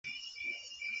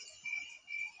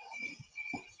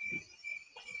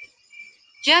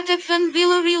Getafe and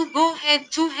Villarreal go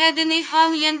head-to-head in a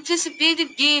highly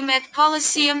anticipated game at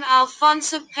Coliseum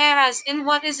Alfonso Perez in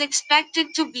what is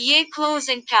expected to be a close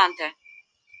encounter.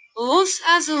 Los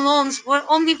Azulones were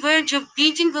on the verge of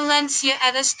beating Valencia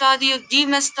at Estadio de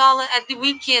Mestalla at the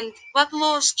weekend, but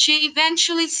Los Che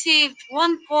eventually saved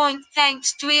 1 point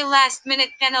thanks to a last-minute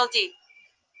penalty.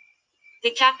 The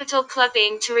capital club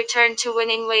aimed to return to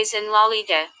winning ways in La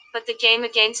Liga, but the game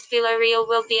against Villarreal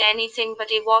will be anything but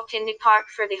a walk in the park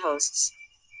for the hosts.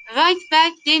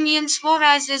 Right-back Damian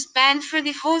Suarez is banned for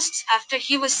the hosts after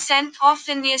he was sent off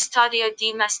in the Estadio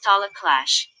de Mestalla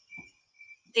clash.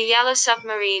 The Yellow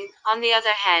Submarine, on the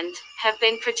other hand, have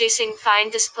been producing fine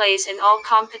displays in all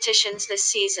competitions this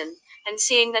season, and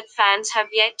seeing that fans have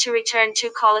yet to return to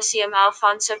Coliseum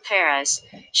Alfonso Perez,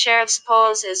 Sheriff's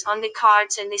Pools is on the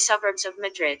cards in the suburbs of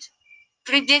Madrid.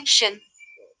 Prediction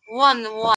 1-1.